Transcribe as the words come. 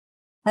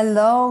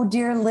Hello,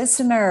 dear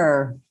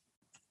listener.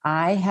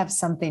 I have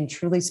something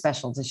truly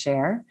special to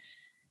share.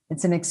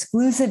 It's an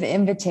exclusive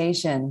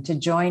invitation to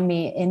join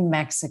me in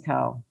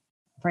Mexico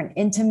for an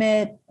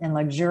intimate and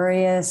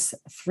luxurious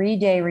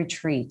 3-day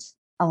retreat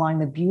along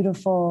the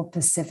beautiful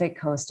Pacific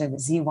coast of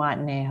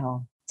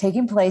Zihuatanejo,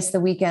 taking place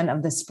the weekend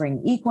of the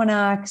spring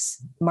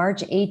equinox,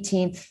 March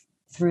 18th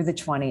through the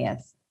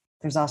 20th.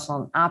 There's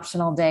also an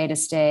optional day to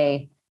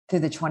stay through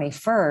the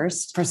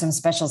 21st for some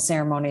special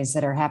ceremonies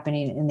that are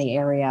happening in the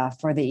area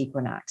for the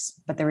equinox.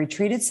 But the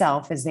retreat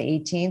itself is the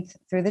 18th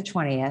through the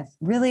 20th,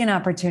 really an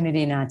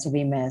opportunity not to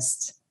be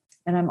missed.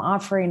 And I'm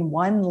offering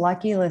one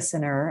lucky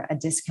listener a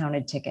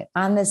discounted ticket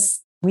on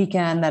this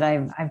weekend that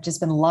I've just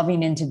been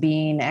loving into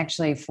being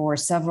actually for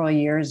several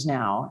years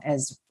now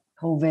as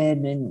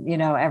COVID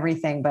and,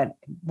 everything. But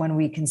when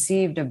we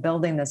conceived of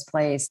building this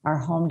place, our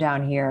home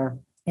down here,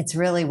 it's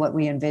really what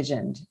we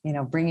envisioned,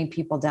 bringing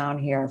people down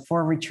here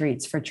for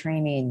retreats, for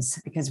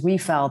trainings, because we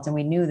felt and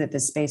we knew that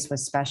this space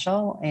was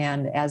special.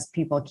 And as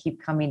people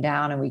keep coming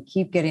down and we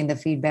keep getting the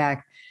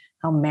feedback,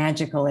 how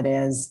magical it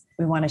is,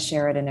 we want to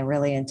share it in a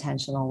really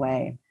intentional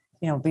way.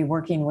 Be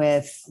working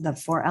with the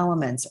 4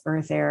 elements,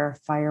 earth, air,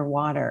 fire,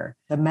 water,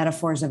 the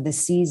metaphors of the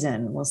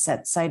season. We'll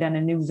set sight on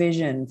a new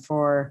vision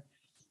for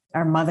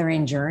our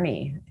mothering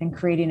journey and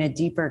creating a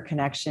deeper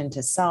connection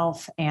to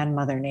self and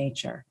Mother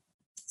Nature.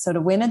 So to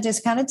win a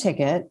discounted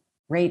ticket,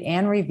 rate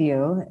and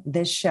review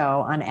this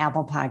show on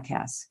Apple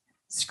Podcasts.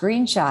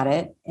 Screenshot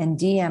it and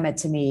DM it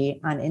to me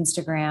on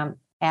Instagram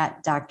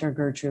at Dr.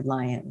 Gertrude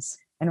Lyons.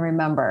 And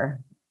remember,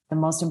 the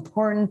most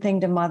important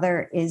thing to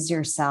mother is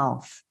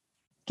yourself.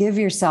 Give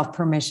yourself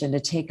permission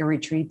to take a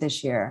retreat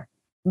this year.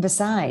 And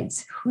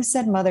besides, who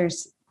said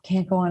mothers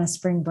can't go on a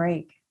spring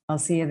break? I'll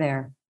see you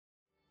there.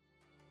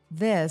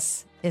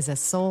 This is a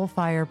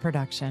Soulfire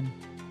production.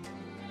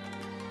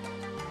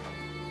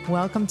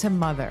 Welcome to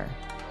Mother.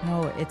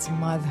 No, it's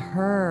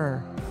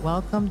Mother.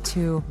 Welcome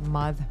to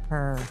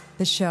Mother,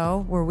 the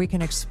show where we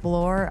can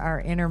explore our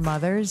inner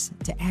mothers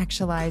to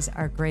actualize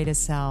our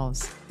greatest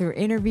selves. Through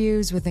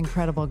interviews with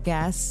incredible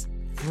guests,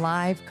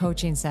 live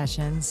coaching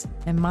sessions,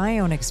 and my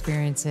own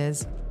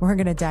experiences, we're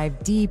going to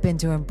dive deep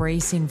into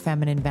embracing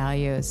feminine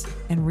values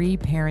and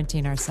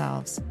reparenting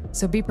ourselves.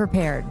 So be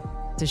prepared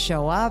to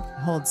show up,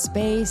 hold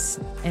space,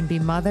 and be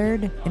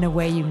mothered in a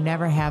way you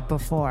never have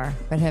before,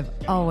 but have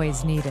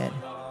always needed.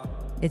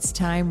 It's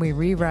time we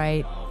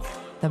rewrite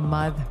the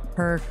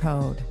Mother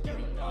Code.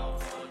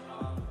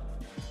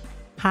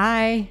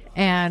 Hi,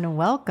 and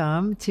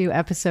welcome to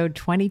episode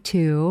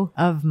 22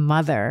 of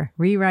Mother,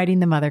 Rewriting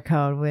the Mother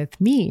Code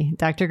with me,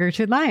 Dr.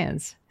 Gertrude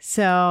Lyons.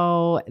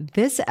 So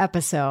this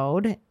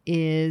episode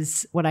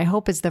is what I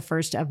hope is the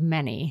first of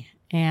many.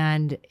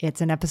 And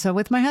it's an episode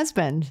with my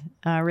husband,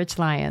 Rich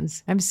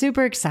Lyons. I'm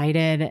super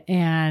excited.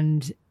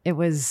 And it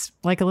was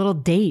like a little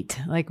date.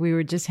 Like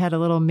we just had a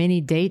little mini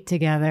date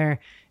together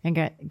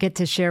and get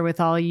to share with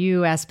all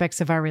you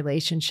aspects of our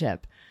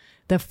relationship.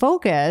 The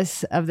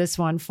focus of this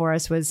one for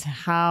us was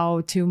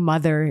how to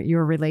mother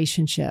your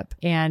relationship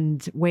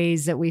and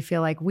ways that we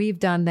feel like we've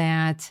done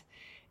that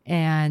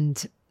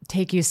and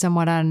take you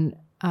somewhat on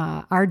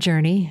our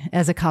journey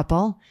as a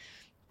couple.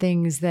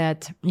 Things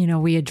that,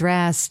 we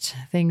addressed,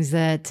 things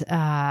that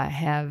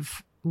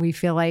we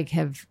feel like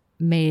have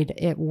made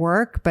it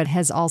work, but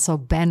has also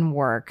been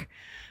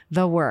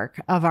the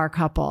work of our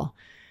couple.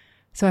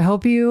 So I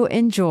hope you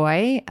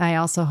enjoy. I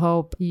also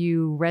hope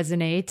you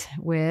resonate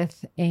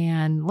with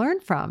and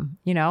learn from.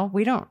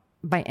 We don't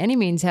by any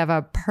means have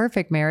a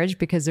perfect marriage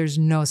because there's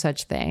no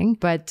such thing,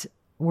 but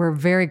we're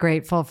very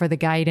grateful for the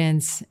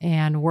guidance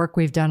and work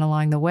we've done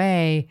along the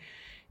way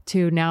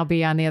to now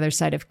be on the other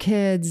side of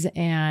kids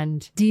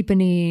and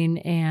deepening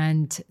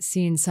and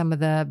seeing some of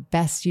the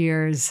best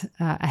years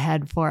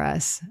ahead for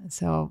us.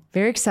 So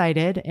very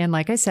excited. And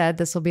like I said,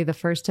 this will be the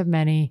first of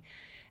many.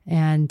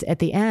 And at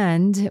the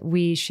end,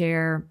 we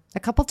share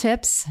a couple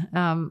tips.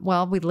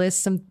 We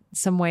list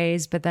some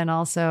ways, but then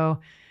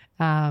also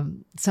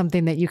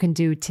something that you can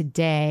do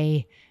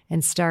today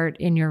and start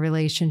in your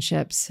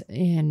relationships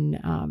in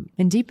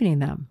deepening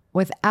them.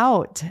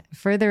 Without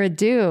further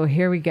ado,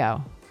 here we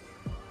go.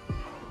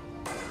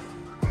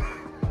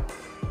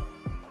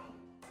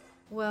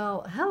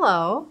 Well,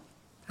 hello.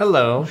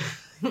 Hello.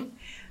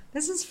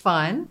 This is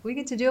fun. We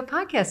get to do a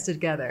podcast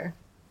together.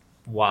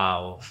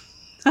 Wow.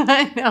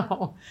 I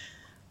know.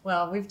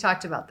 Well, we've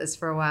talked about this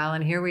for a while,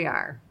 and here we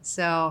are.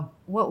 So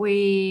what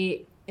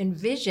we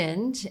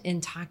envisioned in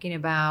talking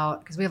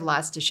about, because we have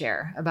lots to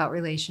share about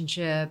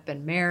relationship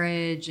and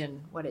marriage and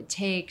what it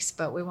takes,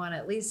 but we want to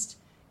at least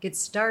get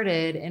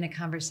started in a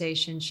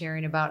conversation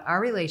sharing about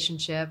our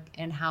relationship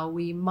and how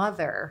we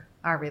mother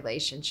our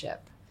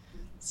relationship.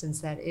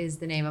 Since that is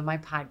the name of my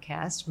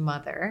podcast,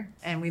 Mother,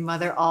 and we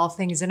mother all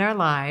things in our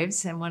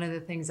lives. And one of the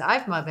things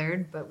I've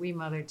mothered, but we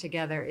mother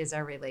together, is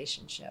our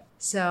relationship.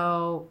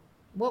 So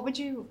what would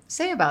you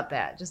say about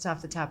that, just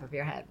off the top of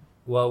your head?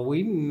 Well,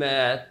 we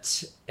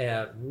met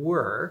at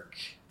work,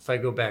 if I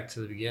go back to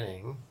the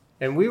beginning,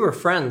 And we were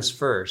friends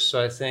first.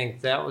 So I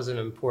think that was an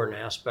important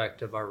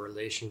aspect of our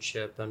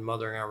relationship and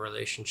mothering our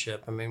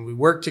relationship. I mean, we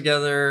worked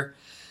together.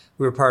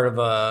 We were part of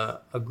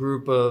a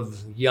group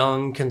of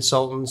young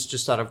consultants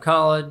just out of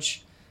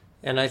college.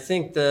 And I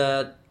think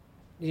that,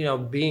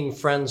 being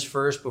friends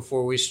first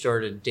before we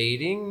started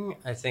dating,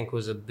 I think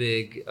was a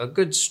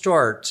good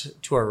start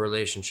to our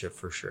relationship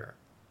for sure.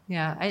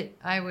 Yeah,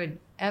 I would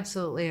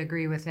absolutely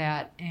agree with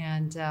that.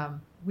 And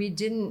we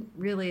didn't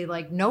really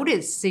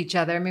notice each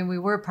other. I mean, we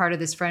were part of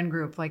this friend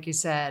group, like you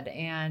said,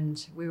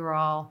 and we were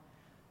all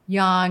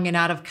young and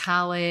out of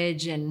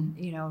college and,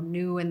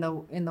 new in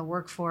the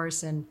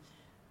workforce. And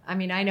I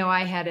mean, I know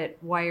I had it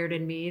wired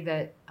in me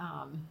that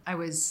I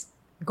was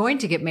going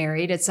to get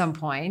married at some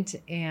point,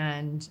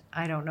 and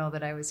I don't know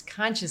that I was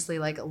consciously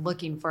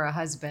looking for a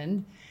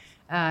husband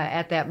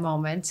at that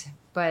moment.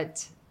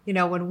 But,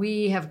 when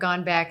we have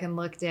gone back and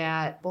looked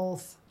at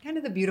both kind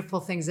of the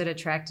beautiful things that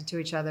attracted to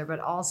each other, but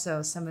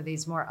also some of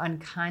these more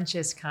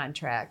unconscious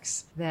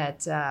contracts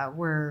that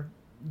were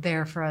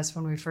there for us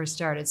when we first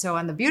started. So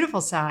on the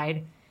beautiful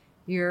side,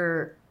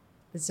 you're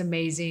this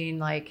amazing,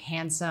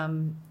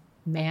 handsome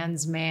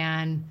man's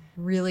man,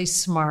 really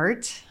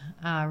smart,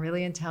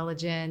 really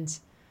intelligent.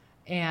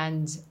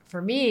 And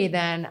for me,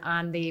 then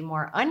on the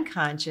more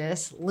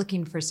unconscious,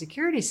 looking for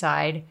security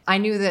side, I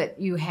knew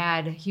that you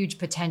had huge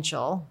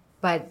potential,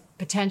 but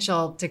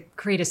potential to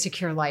create a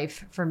secure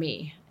life for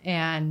me.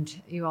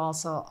 And you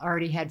also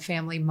already had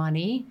family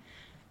money,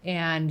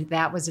 and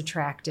that was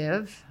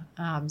attractive.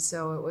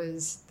 So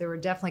there were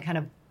definitely kind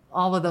of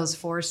all of those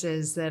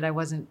forces that I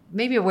wasn't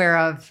maybe aware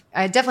of.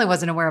 I definitely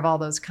wasn't aware of all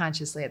those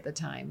consciously at the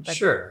time. But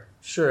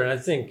Sure. And I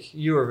think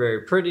you were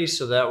very pretty,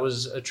 so that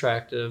was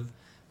attractive.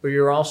 But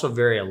you were also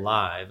very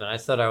alive. And I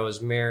thought I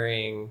was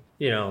marrying,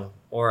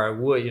 or I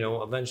would,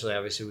 eventually,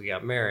 obviously, we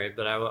got married,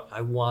 but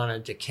I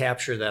wanted to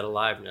capture that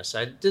aliveness.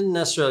 I didn't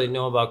necessarily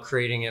know about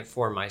creating it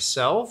for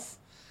myself.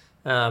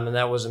 And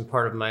that wasn't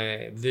part of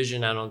my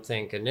vision, I don't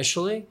think,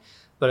 initially.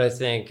 But I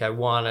think I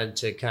wanted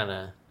to kind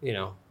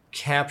of,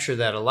 capture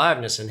that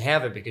aliveness and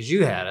have it because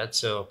you had it.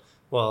 So,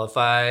 well, if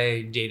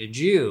I dated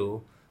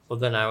you, well,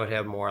 then I would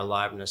have more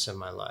aliveness in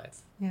my life.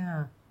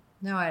 Yeah.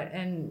 No,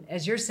 and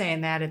as you're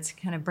saying that, it's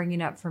kind of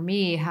bringing up for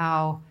me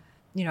how,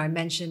 I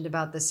mentioned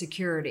about the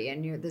security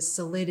and the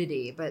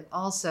solidity, but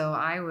also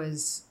I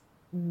was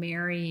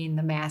marrying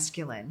the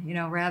masculine,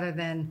 rather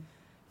than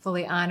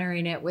fully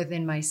honoring it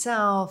within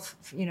myself,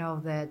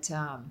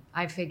 that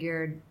I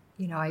figured,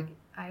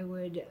 I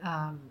would,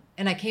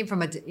 and I came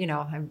from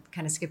I'm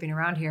kind of skipping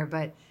around here,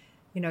 but,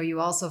 you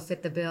also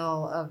fit the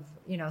bill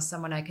of,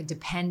 someone I could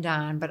depend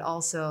on, but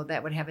also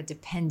that would have a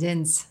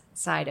dependence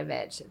side of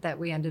it that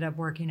we ended up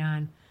working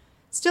on,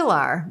 still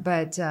are,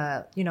 but,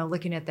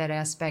 looking at that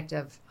aspect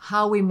of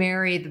how we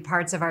marry the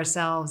parts of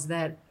ourselves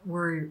that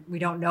we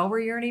don't know we're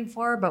yearning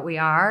for, but we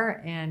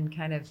are, and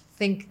kind of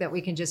think that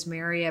we can just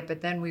marry it.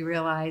 But then we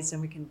realize,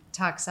 and we can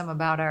talk some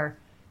about our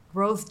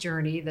growth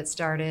journey that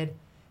started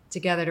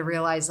together to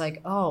realize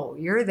oh,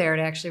 you're there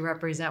to actually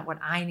represent what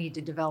I need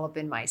to develop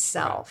in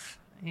myself.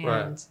 Right.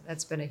 And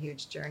that's been a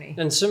huge journe.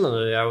 And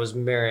similarly, I was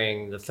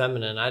marrying the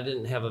feminine. I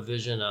didn't have a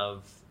vision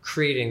of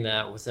creating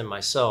that within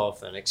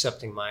myself and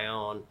accepting my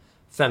own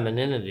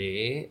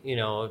femininity,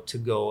 to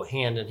go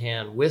hand in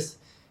hand with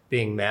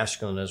being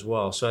masculine as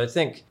well. So I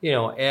think,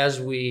 as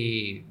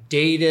we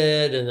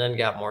dated and then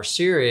got more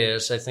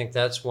serious, I think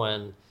that's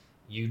when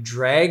you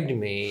dragged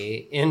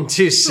me in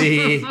to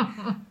see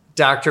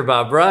Dr.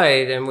 Bob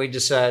Wright, and we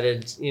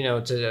decided,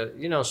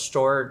 to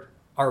start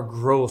our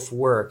growth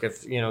work,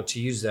 if, to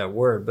use that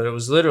word. But it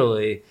was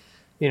literally,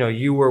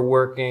 you were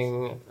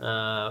working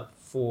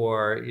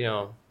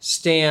for,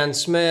 Stan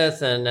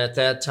Smith. And at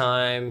that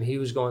time he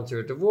was going through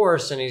a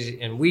divorce,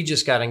 and we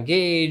just got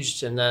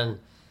engaged. And then,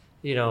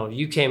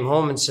 you came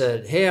home and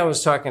said, hey, I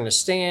was talking to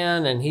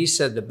Stan, and he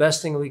said the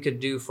best thing we could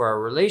do for our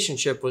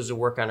relationship was to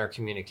work on our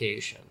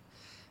communication.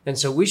 And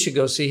so we should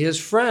go see his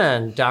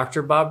friend,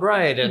 Dr. Bob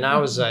Wright. And I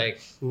was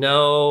like,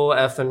 no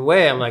effing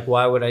way. I'm like,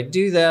 why would I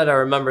do that? I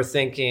remember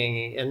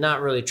thinking, and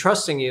not really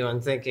trusting you,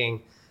 and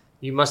thinking,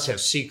 you must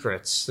have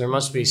secrets. There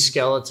must be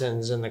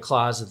skeletons in the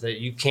closet that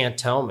you can't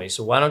tell me.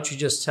 So why don't you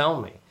just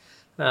tell me?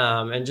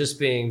 And just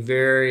being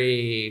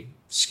very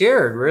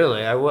scared,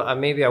 really.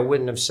 Maybe I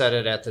wouldn't have said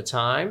it at the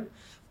time,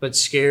 but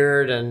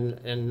scared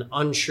and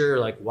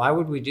unsure, why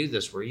would we do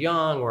this? We're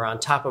young, we're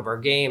on top of our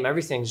game,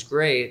 everything's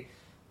great.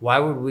 Why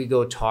would we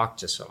go talk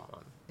to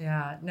someone?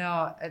 Yeah,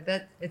 no,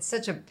 it's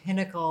such a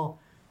pinnacle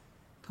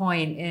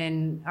point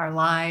in our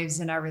lives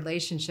and our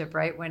relationship,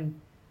 right? When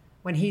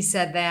he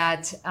said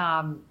that,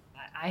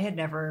 I had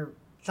never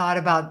thought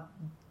about,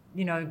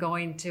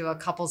 going to a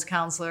couples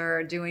counselor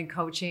or doing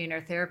coaching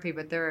or therapy,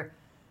 but there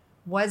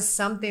was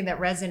something that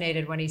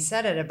resonated when he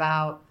said it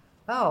about,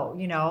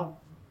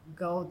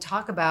 go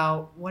talk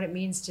about what it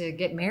means to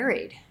get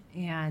married.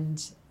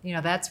 And,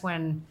 that's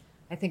when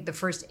I think the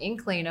first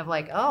inkling of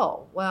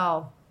oh,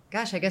 well,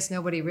 gosh, I guess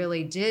nobody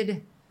really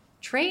did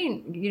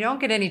train. You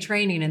don't get any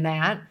training in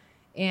that.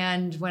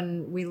 And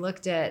when we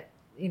looked at,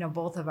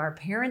 both of our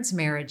parents'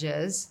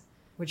 marriages,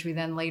 which we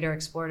then later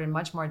explored in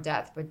much more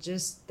depth. But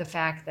just the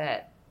fact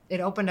that it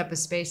opened up a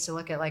space to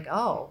look at like,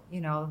 oh,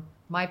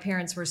 my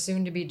parents were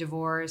soon to be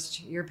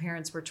divorced. Your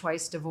parents were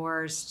twice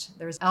divorced.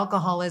 There's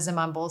alcoholism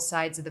on both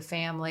sides of the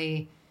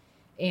family.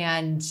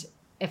 And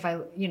if I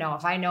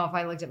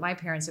looked at my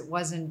parents, it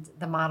wasn't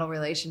the model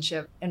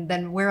relationship. And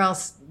then where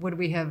else would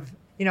we have,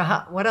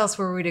 what else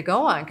were we to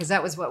go on? Because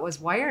that was what was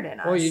wired in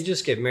us. Well, you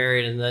just get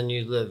married and then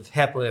you live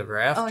happily ever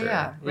after. Oh,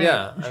 yeah. Right.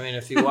 Yeah. I mean,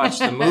 if you watch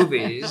the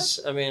movies,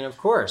 I mean, of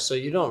course. So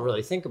you don't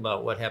really think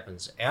about what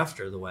happens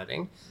after the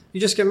wedding.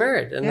 You just get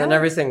married and then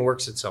everything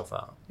works itself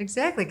out.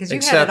 Exactly. Because you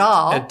had it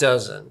all. It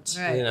doesn't.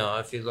 Right.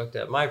 If you looked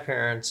at my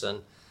parents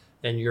and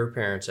your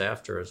parents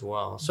after as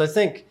well. So I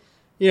think,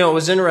 it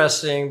was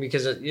interesting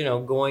because,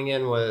 going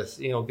in with,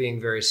 being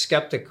very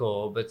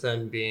skeptical, but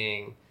then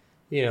being,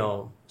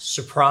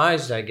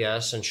 surprised, I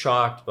guess, and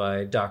shocked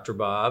by Dr.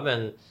 Bob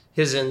and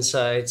his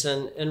insights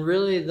and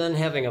really then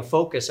having a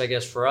focus, I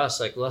guess, for us,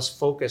 like let's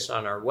focus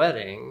on our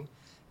wedding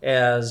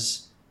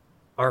as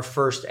our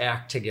first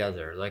act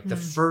together, like the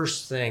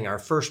first thing, our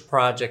first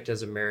project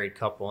as a married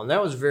couple. And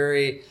that was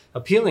very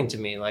appealing to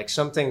me, like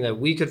something that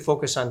we could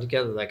focus on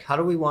together. Like, how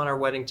do we want our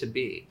wedding to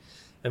be?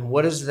 And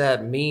what does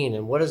that mean?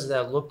 And what does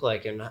that look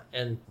like?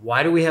 And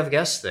why do we have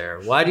guests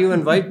there? Why do you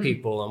invite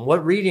people? And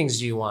what readings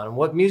do you want? And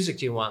what music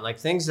do you want? Like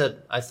things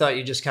that I thought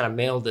you just kind of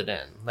mailed it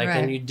in, like, right.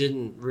 And you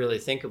didn't really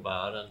think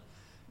about.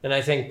 And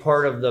I think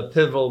part of the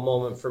pivotal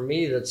moment for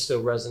me that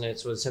still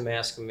resonates was him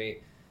asking me,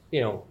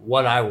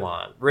 what I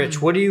want.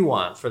 Rich, what do you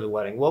want for the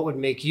wedding? What would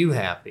make you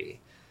happy?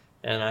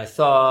 And I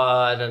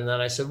thought, and then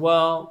I said,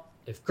 well,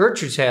 if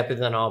Gertrude's happy,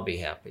 then I'll be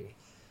happy.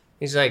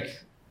 He's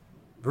like,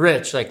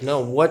 Rich, like, no,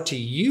 what do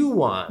you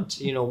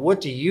want?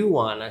 What do you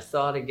want? I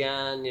thought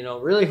again,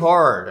 really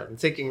hard. I'm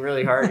thinking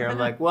really hard here. I'm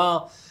like,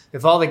 well,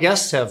 if all the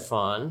guests have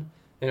fun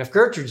and if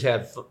Gertrude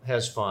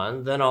has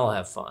fun, then I'll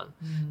have fun.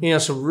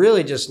 So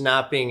really just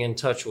not being in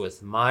touch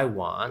with my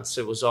wants.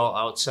 It was all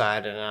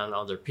outside and on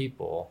other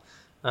people.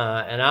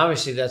 And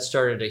obviously that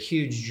started a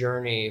huge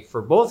journey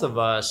for both of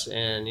us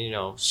in,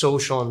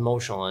 social and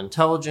emotional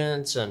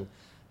intelligence and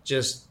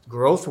just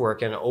growth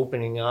work and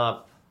opening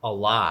up a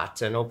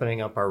lot and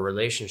opening up our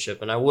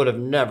relationship. And I would have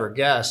never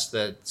guessed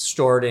that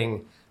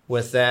starting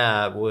with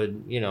that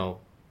would,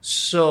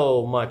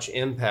 so much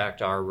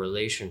impact our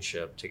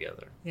relationship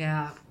together.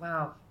 Yeah.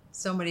 Wow.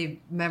 So many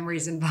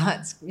memories and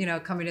thoughts,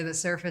 coming to the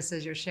surface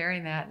as you're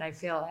sharing that. And I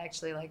feel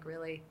actually like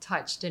really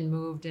touched and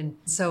moved and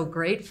so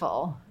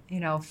grateful,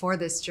 for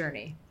this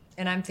journey.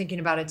 And I'm thinking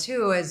about it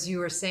too, as you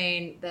were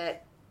saying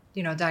that,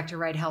 Dr.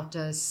 Wright helped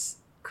us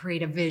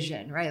create a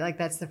vision, right? Like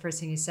that's the first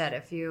thing he said.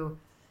 If you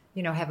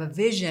have a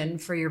vision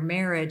for your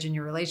marriage and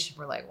your relationship,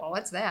 we're like, well,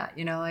 what's that?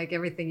 Like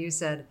everything you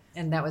said.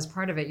 And that was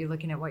part of it. You're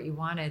looking at what you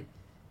wanted.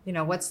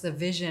 What's the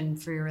vision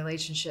for your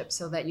relationship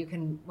so that you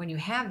can, when you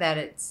have that,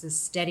 it's a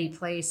steady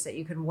place that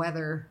you can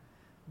weather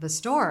the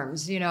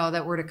storms,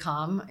 that were to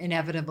come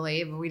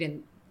inevitably. But we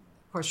didn't,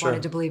 of course,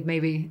 wanted to believe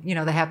maybe,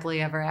 the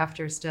happily ever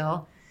after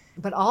still.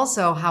 But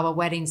also how a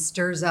wedding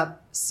stirs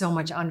up so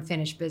much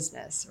unfinished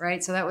business,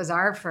 right? So that was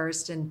our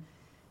first. And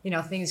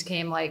things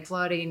came like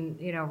flooding,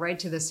 right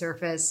to the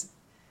surface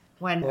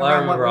when I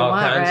remember all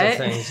kinds right? of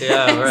things.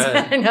 Yeah,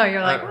 right. I know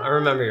you're like, I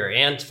remember your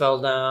aunt fell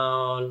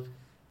down.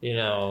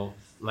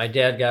 My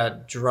dad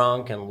got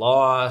drunk and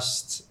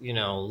lost.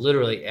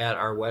 Literally at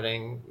our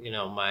wedding.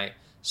 My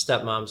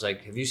stepmom's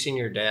like, "Have you seen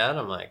your dad?"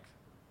 I'm like,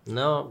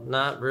 "No,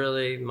 not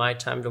really. My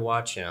time to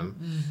watch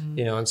him."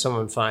 And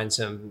someone finds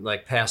him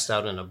like passed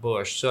out in a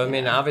bush. So I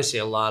mean, obviously,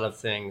 a lot of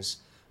things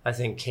I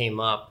think came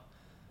up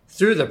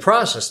through the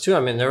process too. I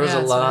mean, there was a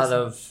lot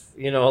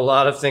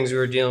of things we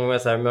were dealing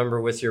with. I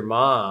remember with your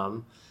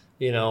mom,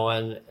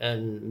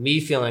 and me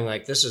feeling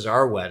like this is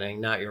our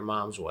wedding, not your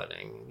mom's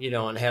wedding,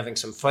 and having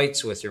some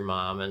fights with your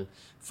mom and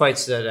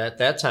fights that at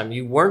that time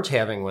you weren't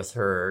having with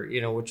her,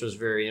 which was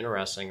very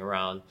interesting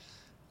around,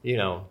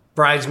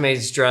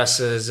 bridesmaids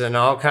dresses and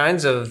all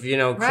kinds of,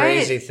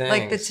 crazy things.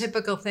 Like the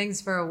typical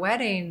things for a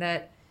wedding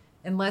that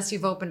unless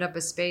you've opened up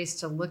a space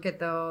to look at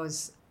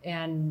those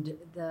and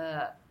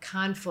the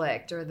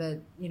conflict or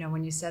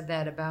when you said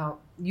that about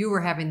you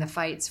were having the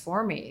fights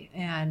for me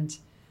and,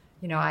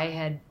 I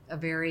had a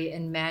very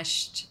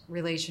enmeshed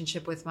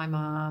relationship with my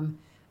mom,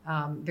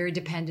 very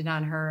dependent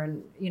on her.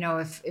 And,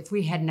 if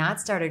we had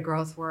not started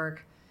growth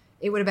work,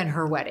 it would have been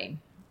her wedding,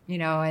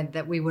 and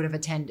that we would have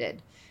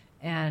attended.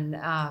 And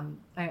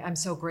I'm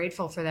so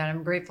grateful for that.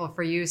 I'm grateful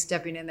for you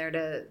stepping in there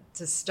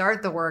to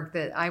start the work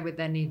that I would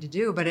then need to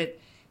do. But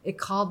it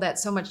called that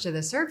so much to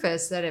the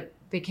surface that it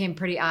became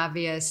pretty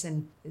obvious.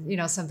 And,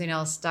 something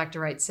else Dr.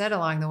 Wright said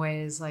along the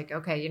way is like,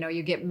 okay,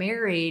 you get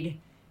married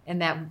and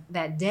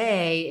that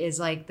day is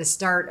like the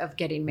start of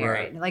getting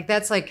married. Right. Like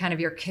that's like kind of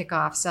your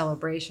kickoff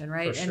celebration,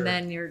 right? Sure. And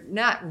then you're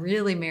not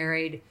really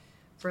married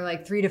for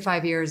like 3 to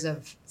 5 years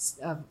of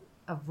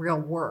real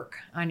work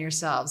on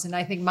yourselves. And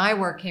I think my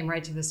work came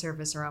right to the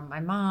surface around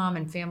my mom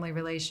and family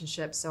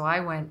relationships. So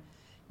I went,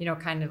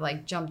 kind of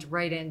like jumped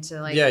right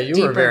into like, yeah, you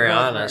were deeper very growth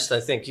honest.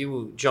 work. I think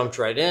you jumped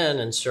right in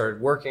and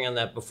started working on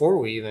that before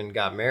we even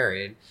got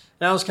married.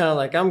 And I was kind of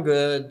like, I'm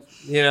good.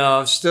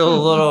 I'm still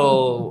a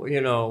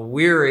little,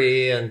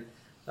 weary and,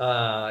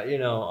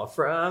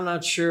 I'm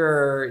not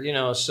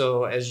sure,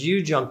 so as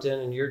you jumped in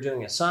and you're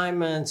doing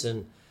assignments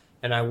and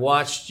I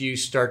watched you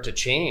start to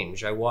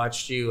change. I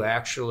watched you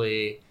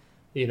actually,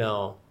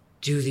 do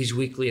these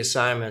weekly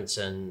assignments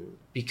and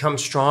become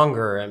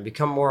stronger and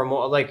become more and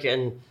more like,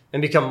 and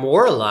become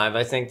more alive,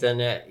 I think,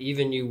 than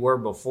even you were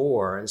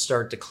before, and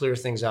start to clear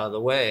things out of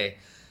the way.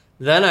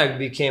 Then I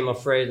became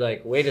afraid,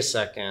 like, wait a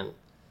second,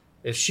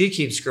 if she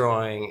keeps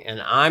growing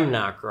and I'm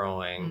not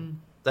growing,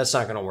 that's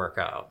not going to work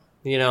out.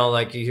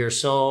 Like you hear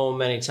so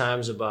many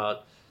times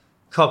about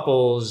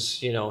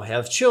couples,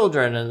 have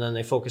children and then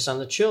they focus on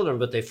the children,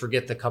 but they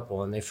forget the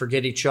couple and they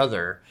forget each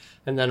other.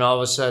 And then all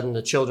of a sudden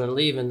the children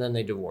leave and then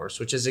they divorce,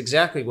 which is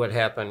exactly what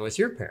happened with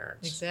your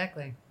parents.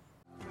 Exactly.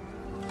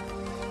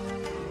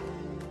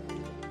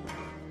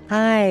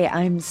 Hi,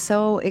 I'm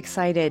so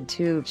excited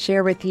to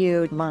share with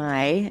you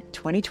my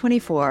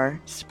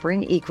 2024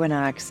 Spring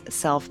Equinox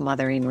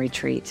Self-Mothering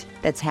Retreat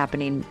that's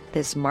happening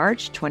this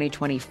March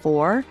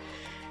 2024.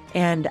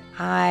 And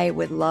I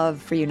would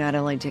love for you not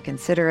only to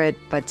consider it,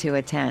 but to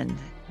attend.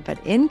 But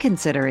in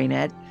considering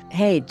it,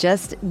 hey,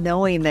 just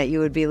knowing that you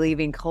would be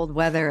leaving cold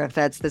weather, if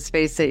that's the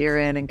space that you're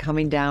in, and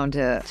coming down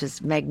to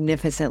just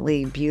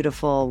magnificently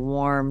beautiful,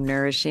 warm,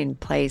 nourishing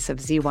place of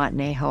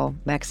Zihuatanejo,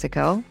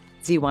 Mexico.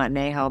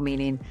 Zihuatanejo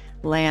meaning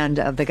land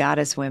of the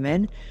goddess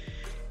women,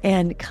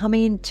 and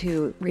coming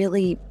to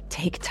really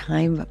take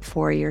time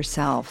for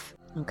yourself.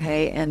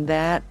 Okay. And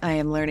that I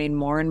am learning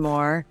more and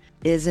more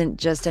isn't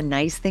just a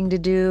nice thing to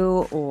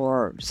do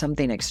or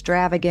something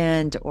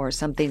extravagant or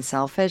something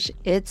selfish.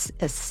 It's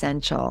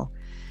essential.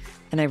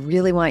 And I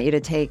really want you to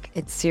take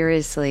it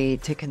seriously,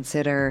 to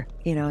consider,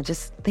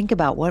 just think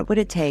about what would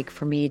it take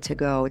for me to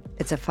go.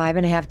 It's a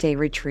 5.5-day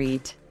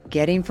retreat,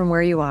 getting from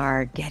where you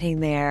are,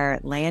 getting there,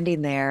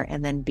 landing there,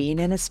 and then being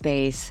in a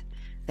space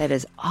that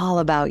is all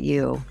about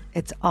you.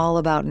 It's all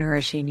about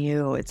nourishing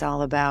you. It's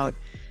all about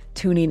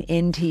tuning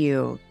into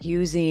you,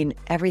 using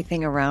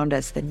everything around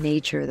us, the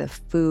nature, the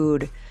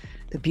food,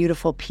 the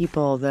beautiful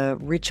people, the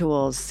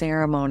rituals,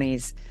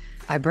 ceremonies.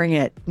 I bring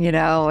it, we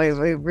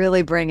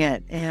really bring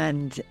it.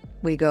 And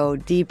we go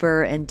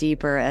deeper and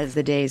deeper as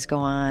the days go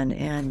on,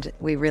 and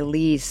we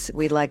release,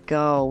 we let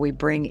go, we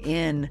bring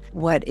in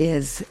what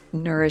is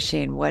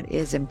nourishing, what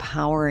is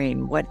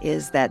empowering, what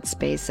is that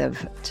space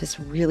of just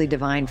really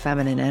divine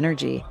feminine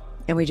energy.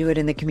 And we do it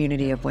in the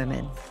community of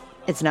women.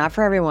 It's not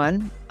for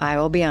everyone. I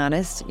will be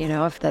honest,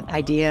 if the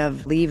idea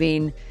of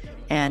leaving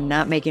and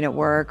not making it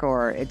work,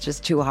 or it's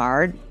just too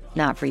hard,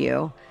 not for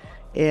you.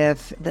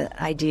 If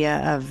the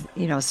idea of,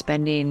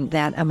 spending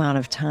that amount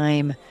of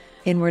time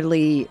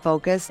inwardly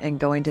focused and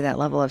going to that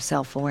level of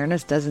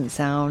self-awareness doesn't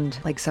sound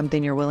like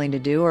something you're willing to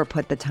do or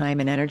put the time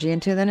and energy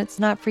into, then it's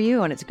not for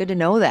you. And it's good to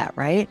know that,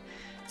 right?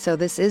 So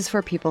this is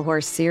for people who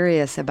are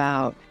serious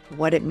about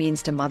what it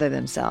means to mother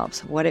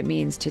themselves, what it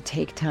means to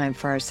take time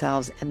for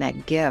ourselves, and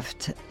that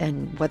gift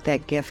and what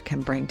that gift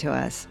can bring to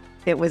us.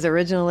 It was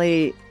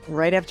originally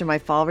right after my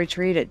fall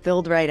retreat. It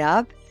filled right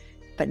up.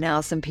 But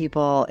now some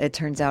people, it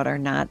turns out, are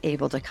not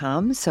able to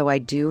come. So I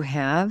do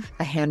have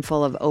a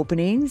handful of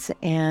openings.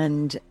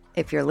 And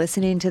if you're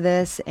listening to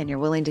this and you're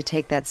willing to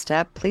take that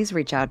step, please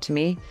reach out to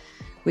me.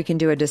 We can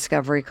do a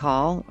discovery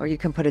call, or you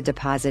can put a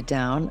deposit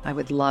down. I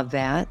would love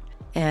that.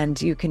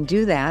 And you can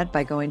do that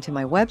by going to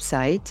my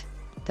website,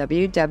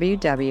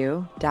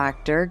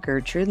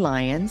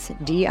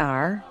 www.drgertrudelyons,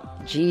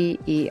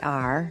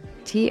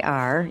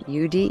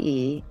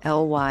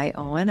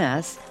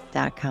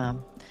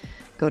 DrGertrudelyons.com.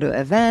 Go to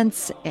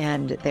events,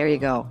 and there you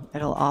go.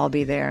 It'll all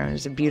be there.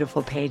 There's a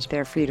beautiful page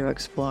there for you to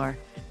explore.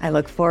 I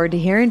look forward to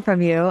hearing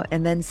from you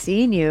and then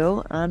seeing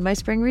you on my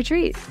spring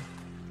retreat.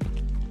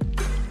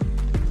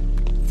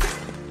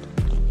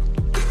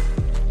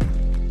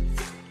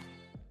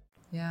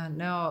 Yeah,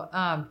 no.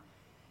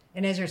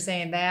 And as you're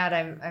saying that,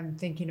 I'm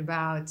thinking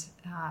about,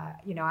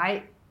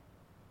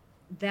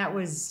 that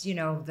was,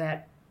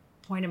 that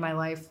point in my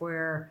life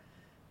where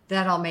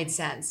that all made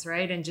sense,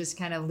 right? And just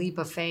kind of leap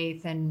of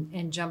faith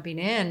and jumping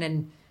in.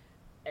 And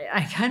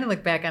I kind of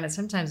look back on it.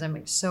 Sometimes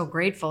I'm so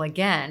grateful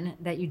again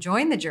that you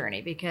joined the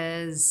journey,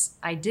 because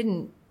I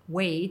didn't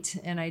wait,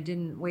 and I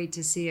didn't wait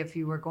to see if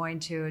you were going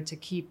to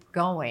keep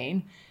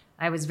going.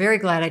 I was very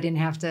glad I didn't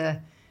have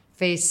to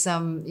face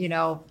some,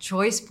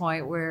 choice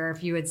point where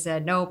if you had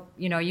said, nope,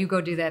 you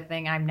go do that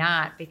thing, I'm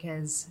not,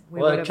 because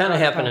well, it kind of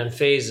happened in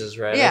phases,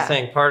 right? Yeah. I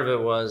think part of it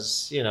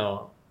was,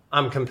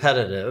 I'm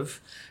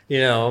competitive,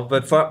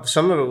 but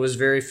some of it was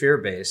very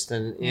fear-based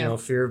and,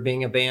 fear of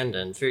being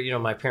abandoned, fear,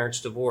 my parents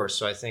divorced.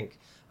 So I think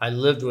I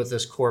lived with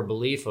this core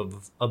belief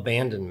of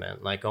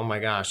abandonment. Like, oh my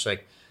gosh,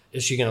 like,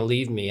 is she going to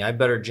leave me? I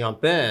better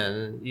jump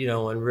in,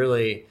 and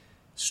really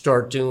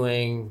start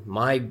doing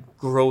my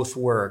growth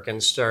work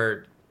and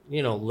start,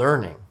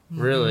 learning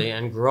really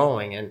and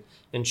growing and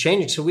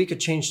changing, so we could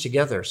change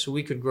together, so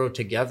we could grow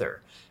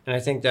together. And I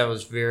think that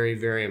was very,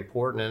 very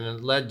important. And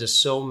it led to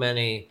so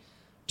many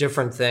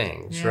different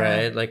things,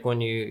 right? Like when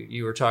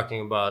you were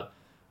talking about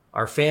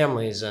our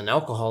families and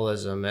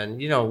alcoholism, and,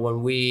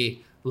 when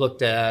we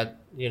looked at,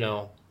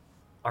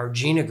 our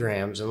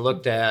genograms and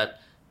looked at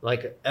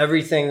like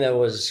everything that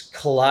was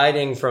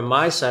colliding from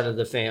my side of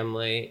the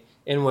family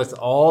and with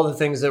all the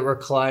things that were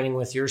colliding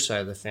with your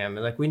side of the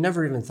family, like we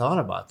never even thought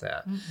about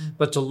that.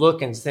 But to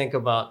look and think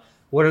about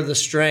what are the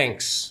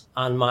strengths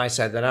on my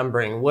side that I'm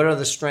bringing? What are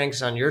the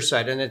strengths on your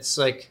side? And it's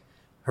like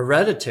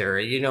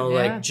hereditary,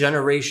 like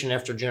generation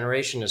after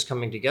generation is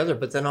coming together,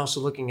 but then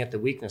also looking at the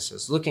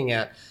weaknesses, looking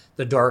at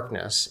the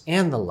darkness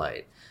and the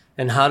light.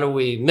 And how do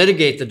we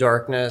mitigate the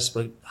darkness,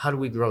 but how do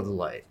we grow the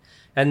light?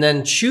 And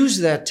then choose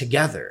that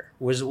together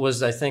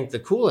was I think the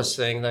coolest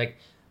thing. Like,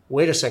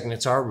 wait a second,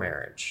 it's our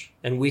marriage,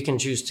 and we can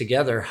choose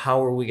together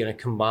how are we going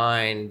to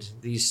combine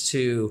these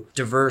two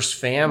diverse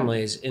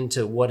families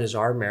into what is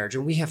our marriage,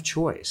 and we have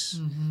choice.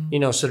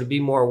 So to be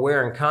more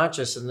aware and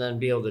conscious, and then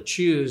be able to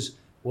choose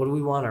what do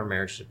we want our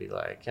marriage to be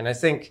like. And I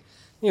think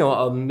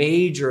a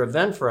major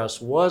event for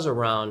us was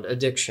around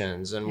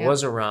addictions and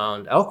was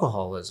around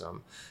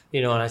alcoholism.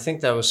 And I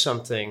think that was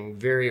something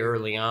very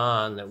early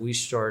on that we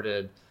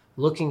started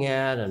looking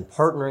at and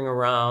partnering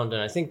around.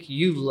 And I think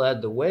you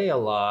led the way a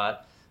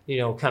lot,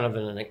 kind of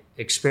in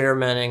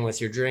experimenting with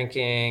your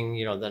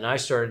drinking. Then I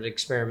started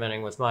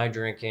experimenting with my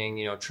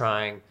drinking,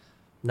 trying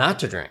not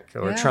to drink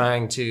or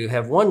trying to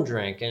have one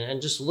drink,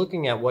 and just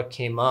looking at what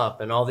came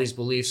up and all these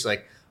beliefs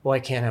like, well, I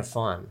can't have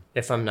fun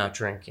if I'm not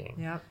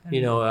drinking.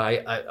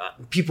 I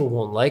people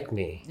won't like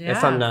me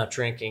if I'm not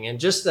drinking. And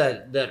just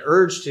that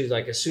urge to,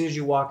 like, as soon as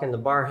you walk in the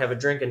bar, have a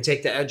drink and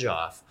take the edge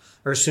off.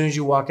 Or as soon as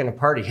you walk in a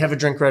party, have a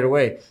drink right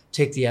away,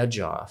 take the edge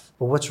off.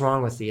 But what's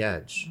wrong with the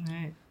edge?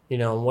 Right.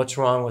 And what's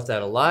wrong with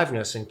that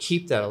aliveness, and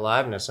keep that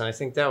aliveness. And I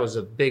think that was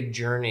a big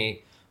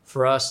journey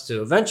for us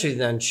to eventually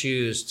then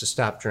choose to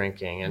stop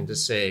drinking and to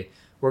say,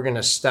 we're going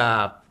to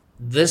stop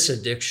this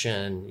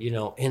addiction,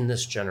 in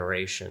this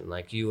generation.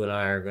 Like, you and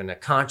I are going to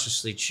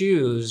consciously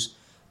choose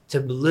to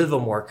live a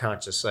more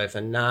conscious life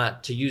and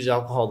not to use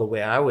alcohol the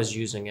way I was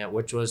using it,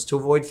 which was to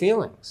avoid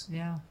feelings.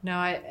 Yeah,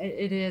 no,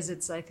 it is.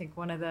 It's, I think,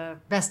 one of the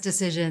best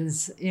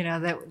decisions,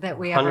 that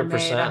we ever 100%.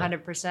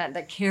 made, 100%,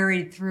 that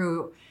carried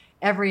through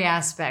every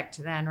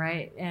aspect then,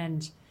 right?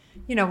 And,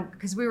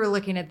 because we were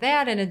looking at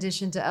that in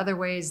addition to other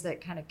ways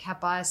that kind of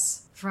kept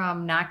us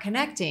from not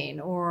connecting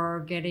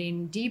or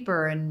getting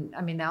deeper. And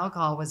I mean, the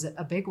alcohol was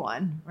a big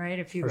one, right?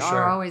 If you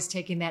are always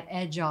taking that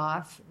edge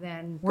off,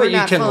 then we're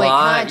not fully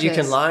conscious. You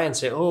can lie and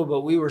say, oh,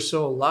 but we were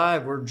so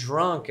alive, we're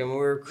drunk and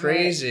we're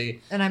crazy.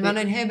 Right. And I'm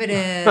uninhibited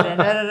and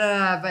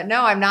da-da-da. But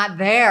no, I'm not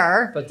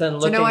there. But then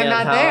looking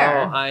at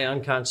how I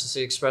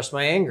unconsciously expressed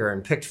my anger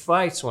and picked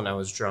fights when I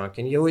was drunk.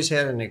 And you always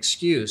had an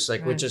excuse,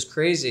 which is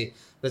crazy.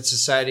 That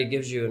society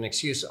gives you an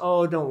excuse.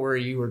 Oh, don't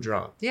worry, you were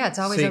drunk. Yeah, it's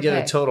always so you okay.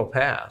 get a total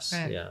pass.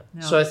 Right. Yeah.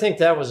 No. So I think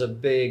that was a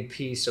big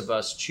piece of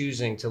us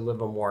choosing to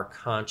live a more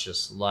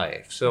conscious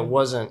life. So it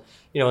wasn't,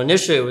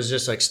 initially it was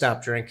just like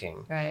stop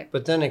drinking. Right.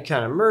 But then it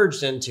kind of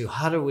merged into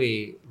how do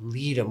we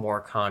lead a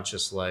more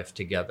conscious life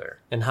together,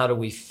 and how do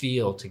we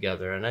feel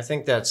together? And I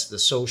think that's the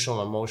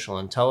social and emotional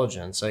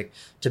intelligence, like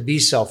to be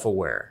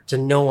self-aware, to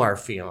know our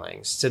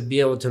feelings, to be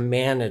able to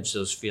manage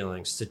those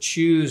feelings, to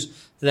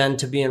choose then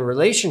to be in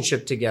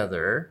relationship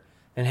together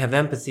and have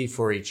empathy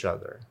for each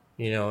other,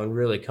 and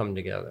really come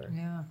together.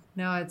 Yeah.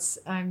 No,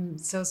 I'm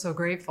so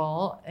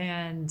grateful.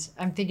 And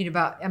I'm thinking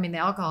about, the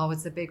alcohol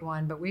was the big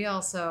one, but we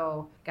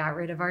also got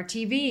rid of our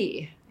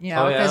TV,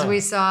 because we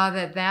saw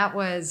that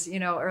was,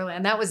 early,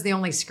 and that was the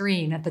only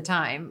screen at the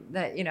time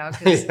that,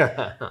 because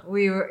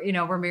we were,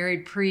 we're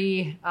married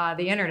pre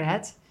the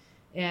internet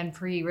and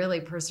pre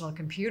really personal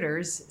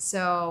computers.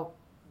 So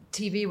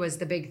TV was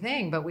the big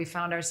thing, but we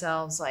found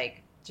ourselves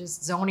like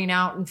just zoning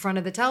out in front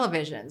of the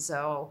television.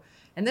 So,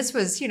 and this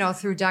was,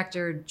 through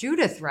Dr.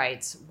 Judith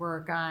Wright's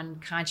work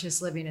on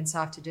conscious living and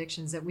soft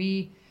addictions that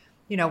we,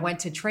 went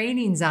to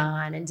trainings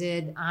on and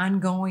did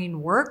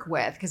ongoing work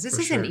with, because this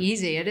isn't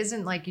easy. It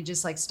isn't like you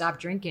just like stop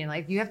drinking.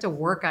 Like, you have to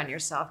work on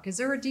yourself, because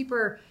there were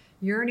deeper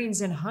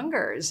yearnings and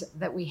hungers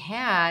that we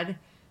had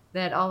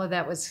that all of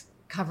that was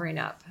covering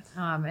up.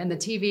 And the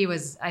TV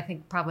was, I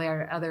think, probably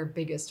our other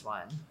biggest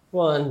one.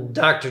 Well, and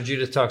Dr.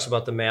 Judith talks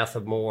about the math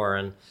of more,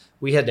 and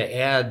we had to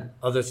add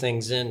other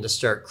things in to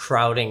start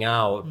crowding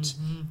out,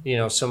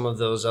 some of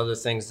those other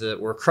things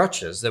that were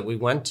crutches that we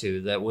went to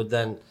that would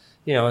then,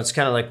 it's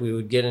kind of like we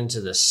would get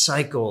into the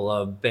cycle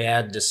of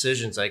bad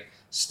decisions, like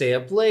stay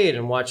up late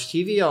and watch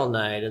TV all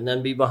night and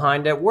then be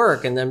behind at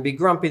work and then be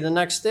grumpy the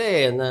next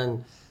day and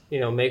then,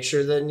 make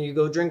sure that you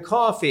go drink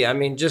coffee. I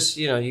mean, just,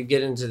 you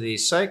get into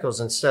these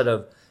cycles instead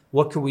of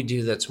what can we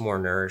do that's more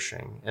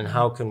nourishing, and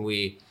how can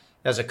we,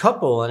 as a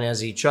couple and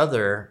as each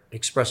other,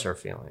 express our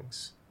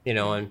feelings,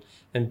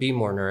 and be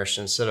more nourished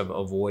instead of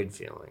avoid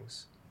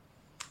feelings.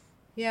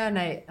 Yeah,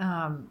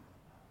 and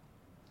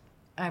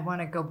I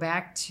want to go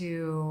back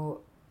to,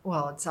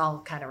 well, it's all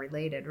kind of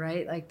related,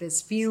 right? Like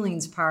this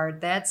feelings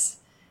part, that's,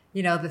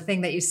 the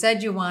thing that you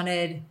said you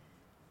wanted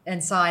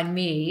and saw in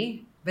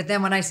me But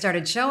then when I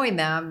started showing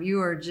them, you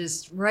were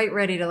just right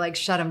ready to like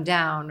shut them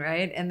down,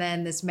 right? And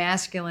then this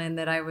masculine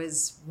that I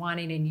was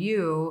wanting in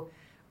you,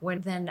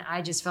 when then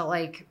I just felt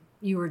like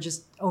you were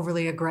just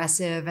overly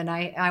aggressive and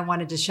I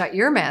wanted to shut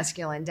your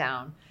masculine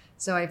down.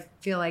 So I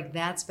feel like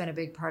that's been a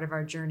big part of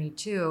our journey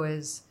too,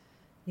 is,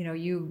 you know,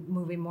 you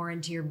moving more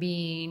into your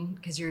being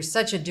because you're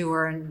such a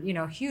doer and, you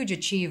know, huge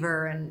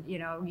achiever and, you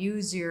know,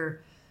 use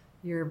your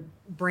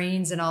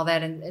brains and all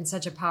that in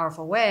such a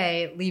powerful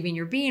way, leaving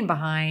your being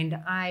behind.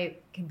 I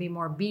can be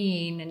more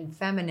being and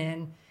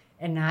feminine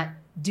and not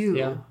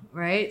do,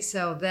 right?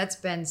 So that's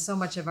been so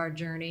much of our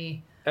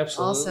journey.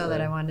 Absolutely. Also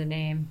that I wanted to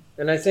name.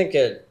 And I think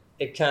it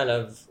kind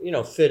of, you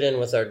know, fit in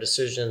with our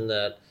decision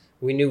that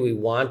we knew we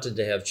wanted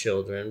to have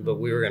children, but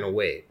we were going to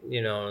wait,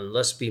 you know, and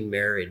let's be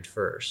married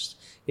first,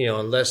 you know,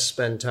 and let's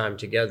spend time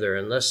together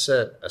and let's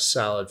set a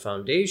solid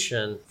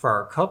foundation for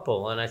our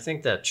couple. And I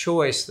think that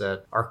choice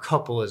that our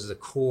couple is the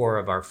core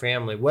of our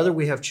family, whether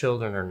we have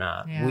children or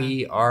not,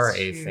 we are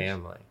a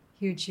family.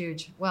 Huge,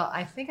 huge. Well,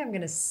 I think I'm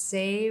going to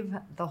save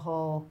the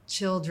whole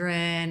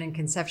children and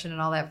conception and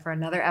all that for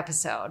another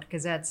episode,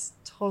 because that's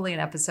totally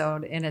an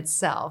episode in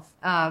itself.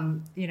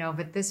 You know,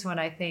 but this one,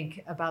 I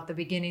think about the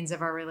beginnings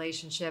of our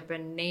relationship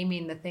and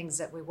naming the things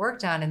that we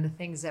worked on and the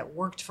things that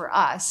worked for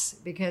us,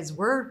 because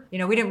we're, you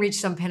know, we didn't reach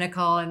some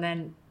pinnacle and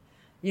then,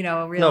 you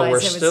know, realize no, we're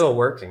still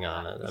working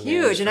on it.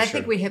 Huge. And I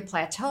think we hit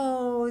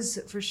plateaus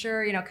for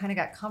sure, you know, kind of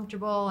got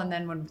comfortable. And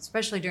then when,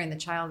 especially during the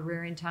child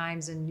rearing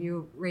times and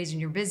you raising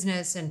your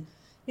business and,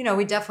 you know,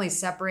 we definitely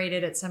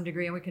separated at some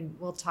degree and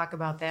we'll talk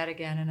about that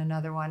again in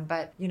another one.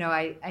 But, you know,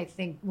 I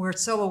think we're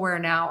so aware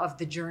now of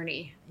the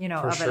journey, you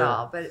know, of it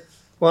all. But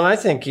well, I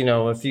think, you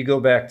know, if you go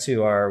back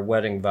to our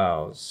wedding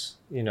vows,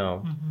 you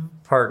know,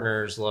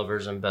 partners,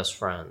 lovers, and best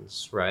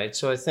friends, right?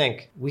 So I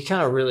think we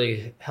kind of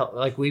really helped,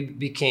 like we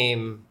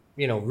became,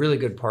 you know, really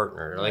good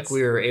partner. Like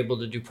we were able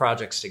to do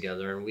projects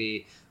together and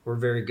we were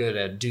very good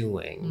at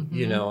doing,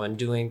 you know, and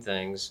doing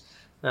things.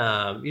 You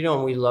know,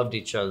 and we loved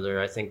each other,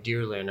 I think,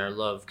 dearly, and our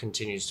love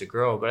continues to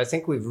grow. But I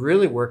think we've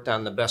really worked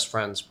on the best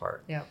friends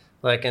part. Yeah.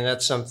 Like, and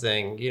that's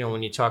something, you know,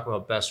 when you talk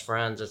about best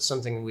friends, it's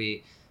something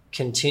we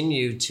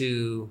continue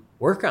to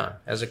work on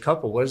as a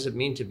couple. What does it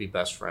mean to be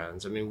best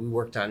friends? I mean, we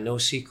worked on no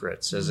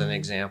secrets as an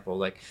example,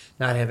 like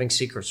not having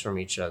secrets from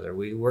each other.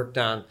 We worked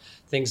on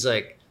things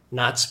like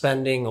not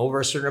spending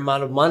over a certain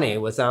amount of money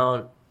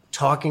without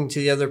talking to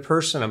the other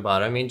person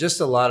about it. I mean,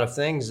 just a lot of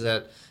things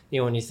that, you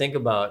know, when you think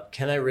about,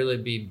 can I really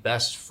be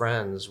best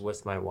friends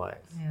with my wife?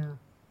 Yeah,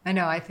 I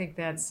know. I think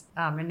that's,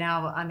 and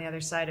now on the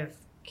other side of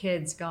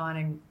kids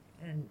gone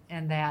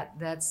and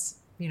that's,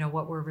 you know,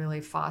 what we're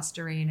really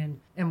fostering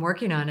and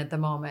working on at the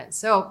moment.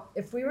 So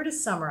if we were to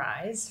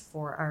summarize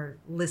for our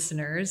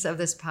listeners of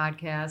this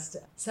podcast,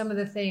 some of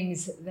the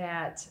things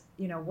that,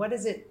 you know, what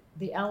is it,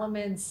 the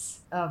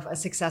elements of a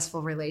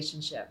successful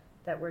relationship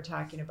that we're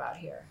talking about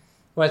here?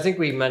 Well, I think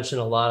we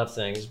mentioned a lot of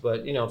things,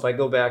 but, you know, if I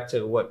go back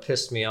to what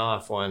pissed me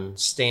off when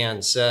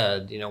Stan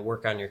said, you know,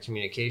 work on your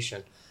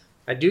communication,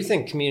 I do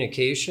think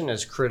communication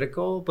is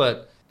critical,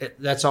 but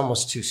that's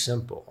almost too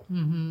simple.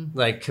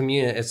 Like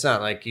it's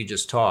not like you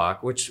just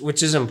talk, which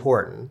is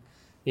important.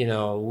 You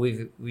know,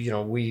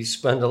 we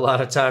spend a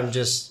lot of time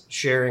just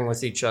sharing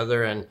with each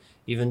other and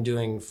even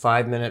doing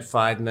 5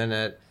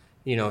 minute,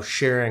 you know,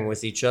 sharing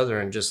with each other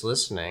and just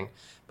listening.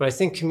 But I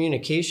think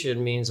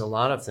communication means a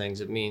lot of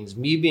things. It means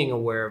me being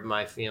aware of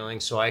my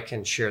feelings so I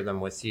can share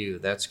them with you.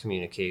 That's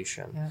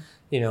communication. Yeah.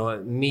 You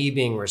know, me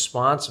being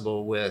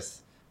responsible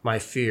with my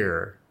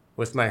fear,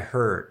 with my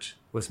hurt,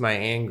 with my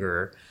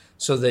anger,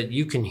 so that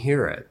you can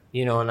hear it,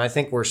 you know, and I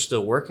think we're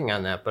still working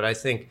on that. But I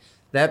think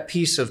that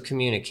piece of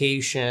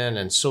communication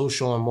and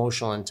social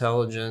emotional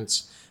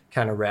intelligence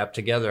kind of wrapped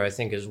together, I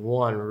think is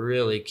one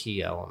really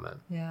key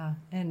element. Yeah.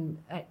 And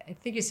I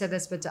think you said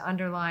this, but to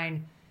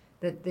underline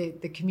that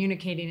the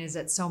communicating is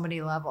at so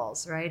many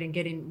levels, right?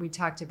 And we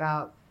talked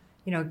about,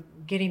 you know,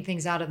 getting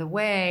things out of the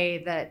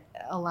way that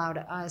allowed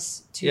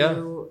us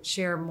to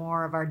share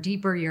more of our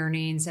deeper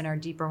yearnings and our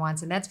deeper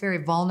wants. And that's very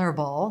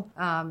vulnerable.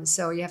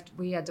 So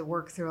we had to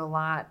work through a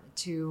lot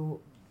to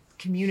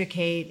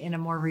communicate in a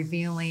more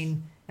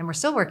revealing, and we're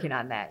still working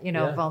on that, you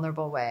know,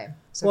 vulnerable way.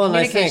 So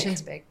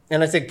communication's big.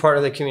 And I think part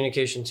of the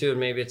communication too, and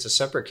maybe it's a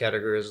separate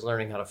category, is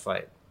learning how to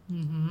fight.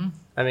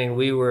 I mean,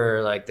 we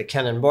were like the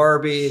Ken and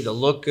Barbie, the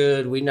look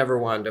good. We never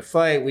wanted to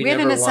fight. We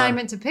had an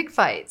assignment to pick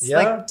fights,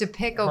 like to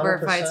pick over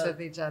 100%. Fights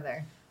with each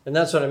other. And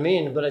that's what I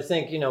mean. But I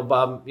think, you know,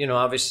 Bob, you know,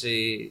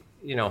 obviously,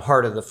 you know,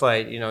 Heart of the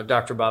Fight, you know,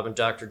 Dr. Bob and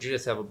Dr.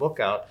 Judith have a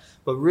book out,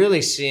 but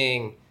really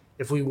seeing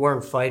if we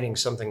weren't fighting,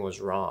 something was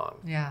wrong.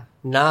 Yeah.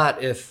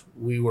 Not if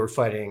we were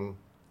fighting,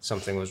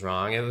 something was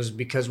wrong. It was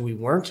because we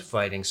weren't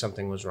fighting,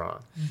 something was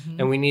wrong.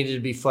 And we needed to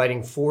be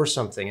fighting for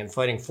something and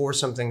fighting for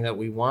something that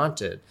we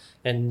wanted.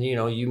 And, you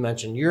know, you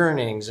mentioned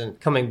yearnings and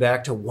coming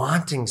back to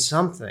wanting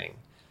something,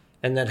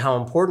 and then how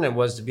important it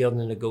was to be able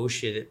to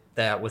negotiate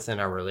that within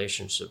our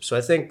relationship. So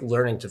I think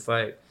learning to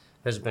fight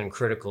has been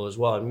critical as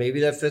well. And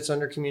maybe that fits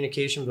under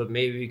communication, but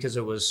maybe because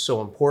it was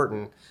so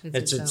important,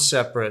 it's a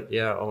separate,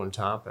 own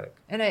topic.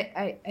 And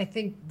I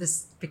think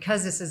this,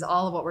 because this is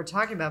all of what we're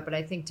talking about, but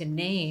I think to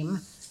name,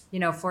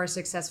 for a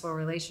successful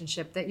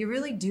relationship, that you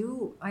really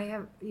do,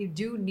 you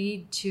do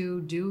need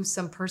to do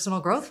some personal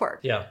growth work.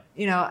 Yeah.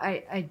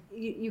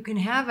 You can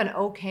have an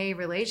okay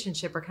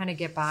relationship or kind of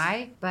get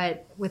by,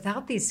 but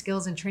without these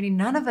skills and training,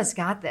 none of us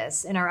got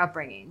this in our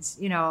upbringings,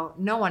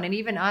 no one, and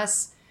even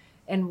us.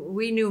 And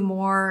we knew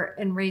more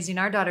in raising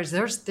our daughters.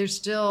 There's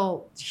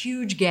still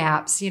huge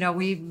gaps.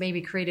 We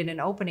maybe created an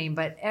opening,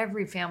 but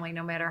every family,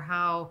 no matter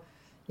how,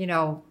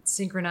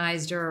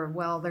 synchronized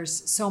or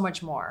there's so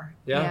much more.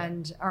 Yeah.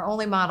 And our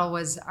only model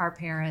was our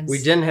parents. We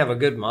didn't have a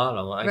good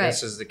model, I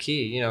guess is the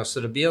key, so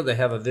to be able to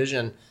have a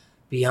vision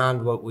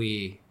beyond what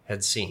we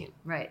had seen.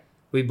 Right.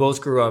 We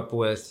both grew up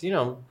with,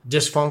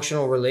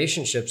 dysfunctional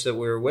relationships that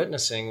we were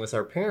witnessing with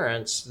our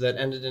parents that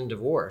ended in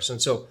divorce.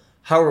 And so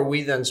how are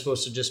we then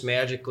supposed to just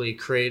magically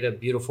create a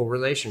beautiful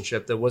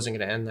relationship that wasn't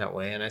going to end that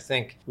way? And I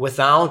think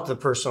without the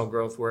personal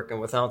growth work and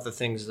without the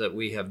things that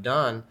we have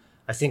done,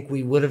 I think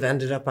we would have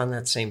ended up on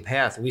that same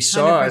path. We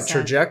saw 100%. A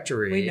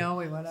trajectory. We know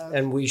we would have.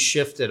 And we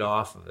shifted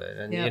off of it.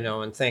 And,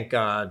 and thank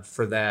God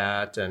for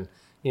that. And,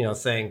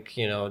 thank,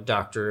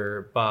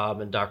 Dr.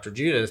 Bob and Dr.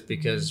 Judith,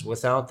 because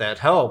without that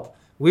help,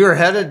 we were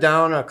headed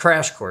down a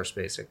crash course,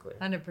 basically.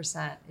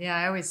 100%. Yeah,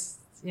 I always,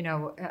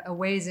 a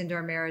ways into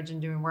our marriage and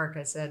doing work,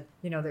 I said,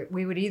 that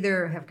we would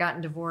either have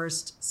gotten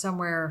divorced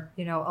somewhere,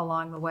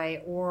 along the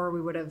way, or we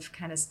would have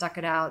kind of stuck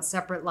it out,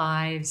 separate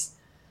lives,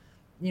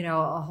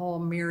 a whole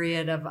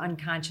myriad of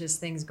unconscious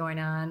things going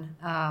on,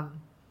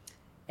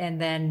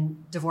 and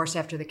then divorced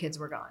after the kids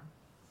were gone.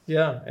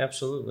 Yeah,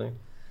 absolutely.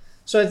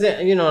 So I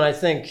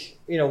think,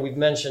 we've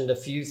mentioned a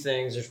few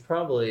things. There's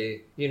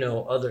probably,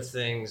 other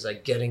things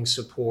like getting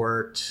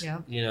support.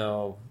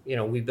 Yeah.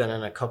 We've been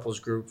in a couples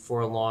group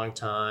for a long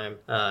time,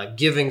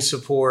 giving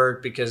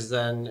support, because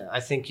then I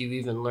think you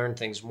even learn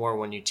things more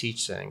when you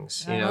teach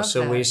things,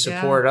 so we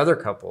support other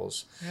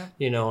couples,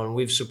 and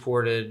we've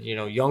supported,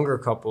 younger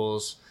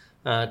couples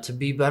to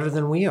be better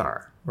than we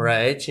are.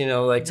 Right.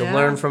 To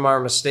learn from our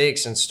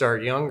mistakes and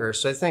start younger.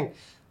 So I think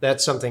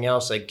that's something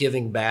else, like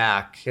giving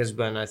back has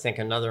been, I think,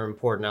 another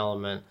important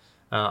element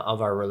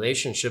of our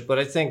relationship. But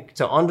I think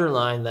to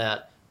underline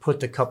that, put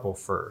the couple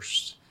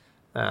first.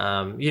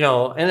 And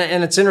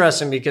it's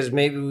interesting because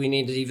maybe we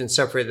need to even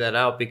separate that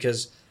out,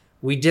 because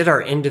we did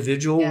our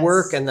individual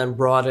work and then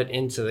brought it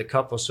into the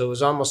couple. So it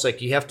was almost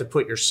like you have to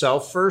put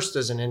yourself first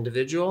as an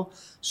individual,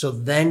 so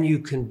then you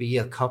can be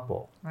a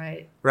couple.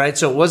 Right.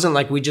 So it wasn't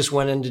like we just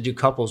went in to do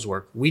couples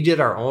work. We did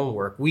our own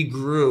work. We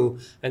grew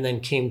and then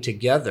came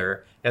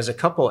together as a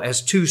couple,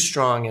 as two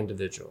strong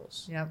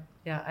individuals. Yep.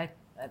 Yeah.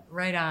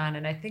 Right on.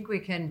 And I think we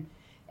can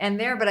end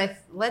there, but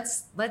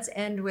let's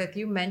end with,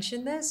 you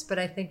mentioned this, but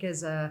I think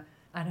as an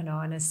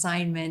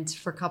assignment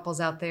for couples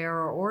out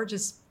there, or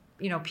just,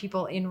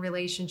 people in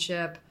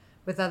relationship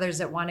with others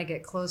that want to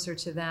get closer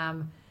to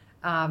them.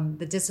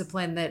 The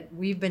discipline that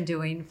we've been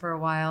doing for a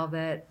while,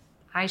 that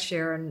I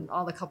share and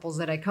all the couples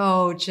that I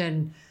coach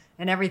and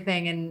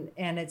everything.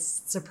 And it's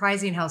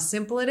surprising how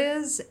simple it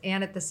is.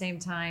 And at the same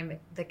time,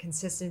 the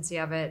consistency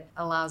of it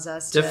allows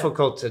us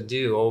difficult to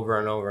do over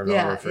and over and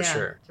over, for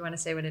sure. Do you want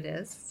to say what it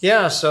is?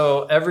 Yeah.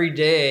 So every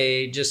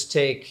day, just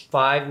take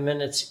 5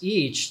 minutes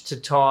each to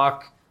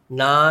talk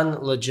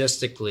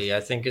non-logistically,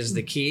 I think is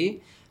the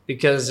key.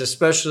 Because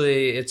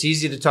especially it's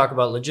easy to talk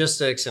about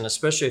logistics, and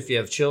especially if you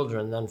have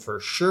children, then for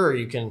sure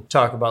you can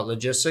talk about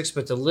logistics.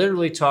 But to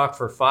literally talk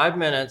for 5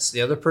 minutes,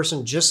 the other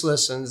person just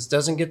listens,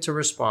 doesn't get to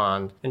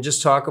respond, and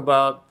just talk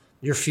about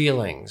your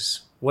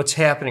feelings, what's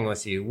happening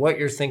with you, what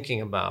you're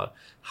thinking about,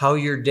 how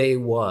your day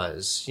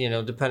was,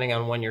 depending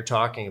on when you're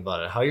talking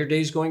about it, how your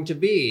day's going to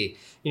be,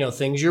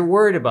 things you're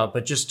worried about,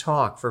 but just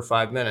talk for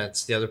 5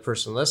 minutes. The other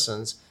person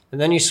listens,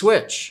 and then you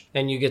switch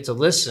and you get to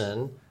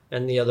listen,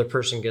 and the other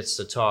person gets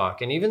to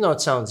talk. And even though it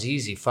sounds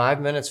easy,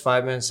 5 minutes,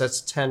 that's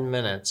 10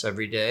 minutes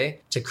every day.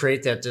 To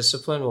create that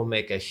discipline will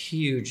make a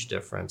huge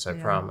difference, I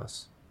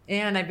promise.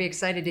 And I'd be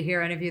excited to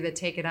hear any of you that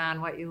take it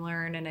on, what you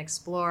learn and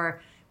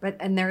explore.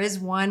 And there is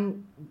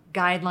one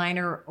guideline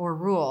or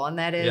rule, and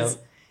that is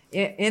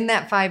in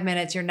that 5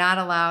 minutes, you're not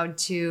allowed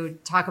to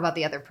talk about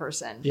the other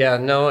person. Yeah,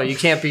 no, you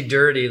can't be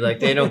dirty. Like,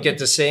 they don't get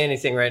to say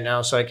anything right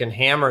now, so I can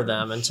hammer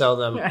them and tell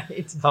them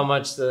how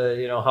much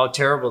how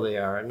terrible they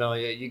are. No,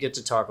 you get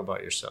to talk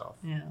about yourself.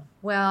 Yeah.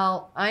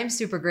 Well, I'm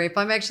super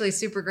grateful. I'm actually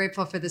super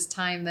grateful for this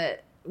time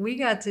that we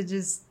got to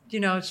just,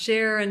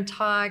 share and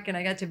talk, and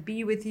I got to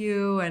be with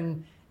you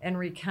and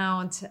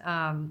recount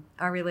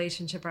our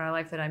relationship and our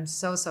life that I'm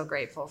so, so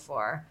grateful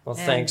for. Well,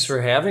 thanks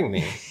for having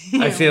me.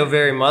 I feel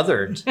very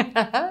mothered.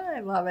 I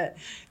love it.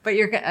 But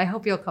I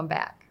hope you'll come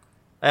back.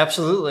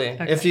 Absolutely.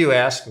 Okay. If you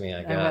ask me,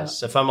 I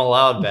guess. If I'm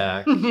allowed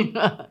back.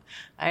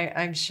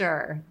 I'm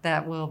sure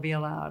that will be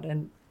allowed.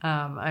 And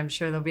I'm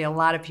sure there'll be a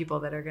lot of people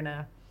that are going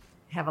to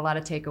have a lot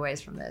of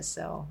takeaways from this.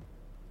 So,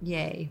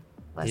 yay.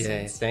 Blessings.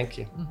 Yay. Thank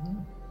you.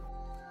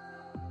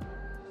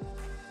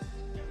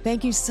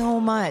 Thank you so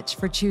much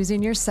for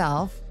choosing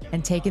yourself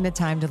and taking the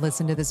time to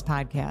listen to this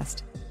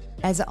podcast.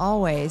 As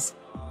always,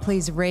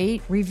 please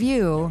rate,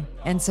 review,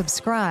 and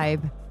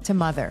subscribe to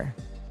Mother.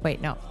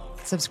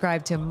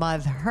 Subscribe to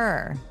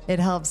Mother. It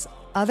helps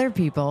other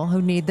people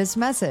who need this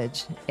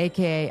message,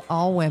 aka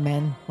all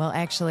women. Well,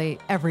 actually,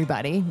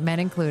 everybody, men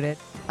included.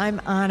 I'm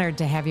honored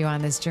to have you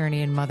on this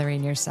journey in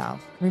mothering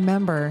yourself.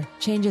 Remember,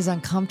 change is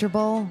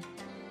uncomfortable,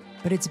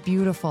 but it's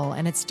beautiful,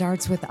 and it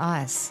starts with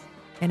us.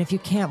 And if you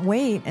can't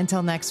wait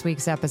until next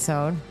week's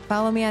episode,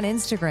 follow me on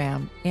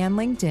Instagram and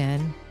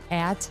LinkedIn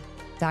at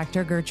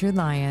Dr. Gertrude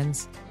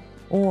Lyons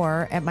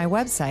or at my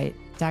website,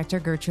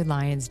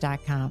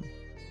 drgertrudelyons.com.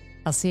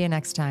 I'll see you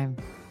next time.